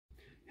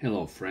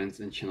Hello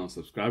friends and channel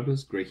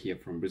subscribers, Greg here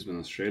from Brisbane,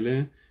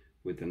 Australia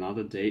with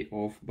another day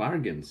of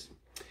bargains.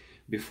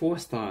 Before I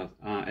start,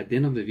 at the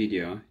end of the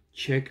video,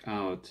 check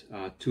out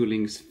two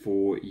links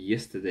for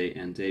yesterday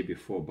and day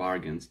before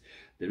bargains.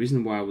 The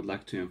reason why I would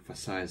like to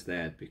emphasize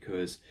that,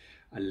 because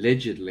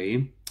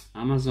allegedly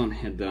Amazon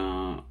had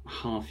a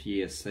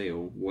half-year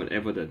sale,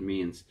 whatever that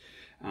means.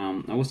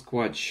 I was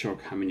quite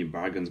shocked how many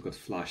bargains got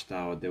flashed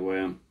out. There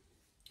were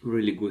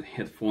really good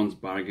headphones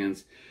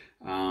bargains.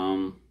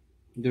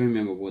 Don't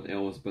remember what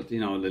else, but the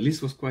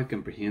list was quite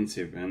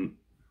comprehensive. And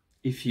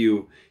if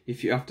you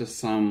after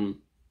some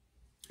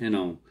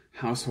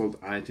household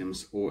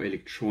items or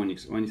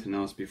electronics or anything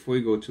else, before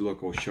you go to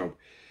local shop,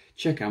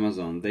 check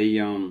Amazon. They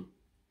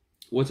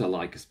what I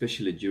like,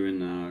 especially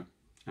during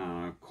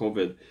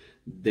COVID,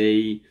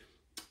 they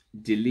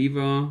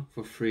deliver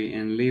for free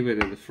and leave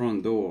it at the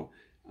front door.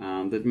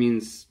 That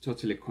means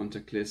totally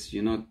contactless.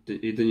 You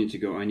don't need to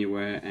go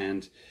anywhere,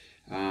 and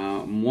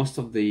most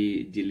of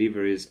the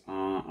deliveries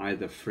are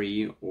either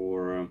free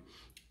or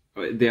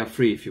they are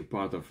free if you're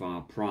part of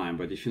Prime,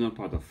 but if you're not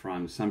part of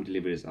Prime, some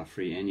deliveries are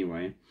free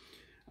anyway.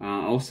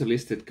 I also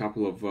listed a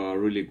couple of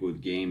really good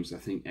games. I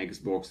think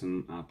Xbox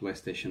and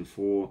PlayStation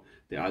 4,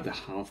 they're either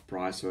half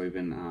price or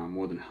even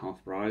more than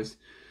half price.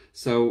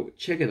 So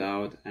check it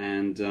out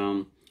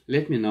and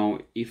let me know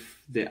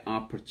if there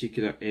are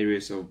particular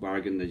areas of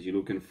bargain that you're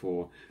looking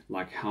for,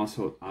 like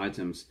household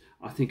items.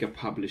 I think I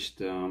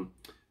published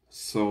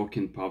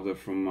soaking powder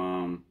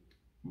from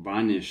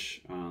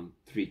Vanish,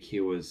 3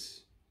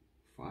 kilos,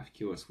 5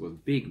 kilos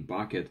with big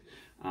bucket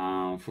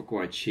for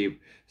quite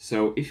cheap.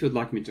 So if you'd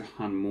like me to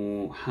hunt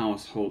more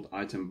household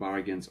item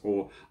bargains,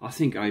 or I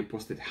think I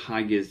posted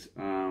Huggies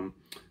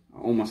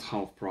almost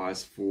half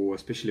price, for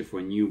especially for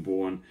a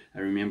newborn. I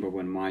remember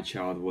when my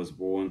child was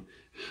born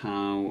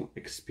how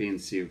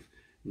expensive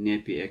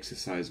nappy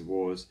exercise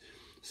was.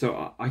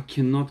 So I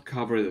cannot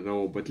cover it at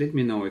all, but let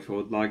me know if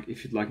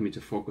you'd like me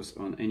to focus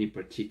on any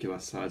particular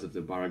size of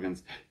the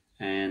bargains,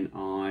 and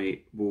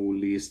I will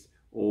list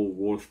all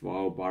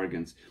worthwhile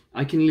bargains.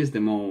 I can list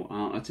them all.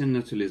 I tend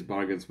not to list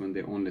bargains when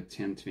they're only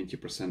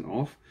 10-20%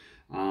 off.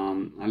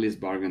 I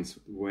list bargains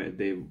where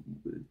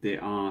they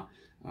are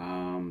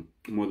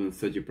more than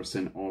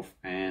 30% off,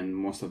 and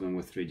most of them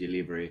with free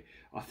delivery.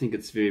 I think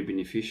it's very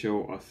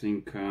beneficial. I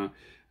think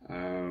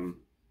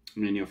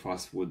many of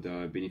us would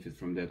benefit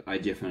from that. I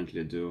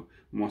definitely do.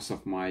 Most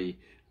of my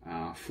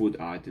food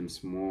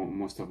items,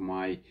 most of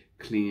my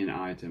cleaning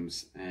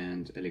items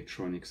and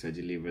electronics are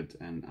delivered,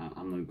 and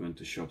I'm not going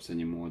to shops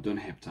anymore. Don't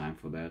have time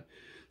for that.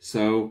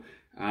 So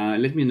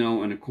let me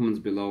know in the comments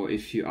below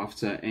if you're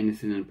after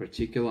anything in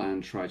particular,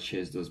 and try to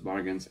chase those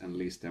bargains and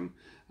list them.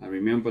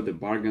 Remember, the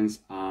bargains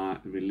are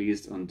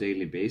released on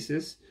daily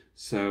basis,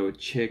 so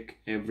check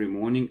every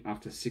morning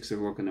after 6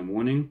 o'clock in the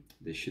morning.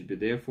 They should be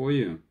there for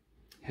you.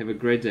 Have a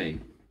great day.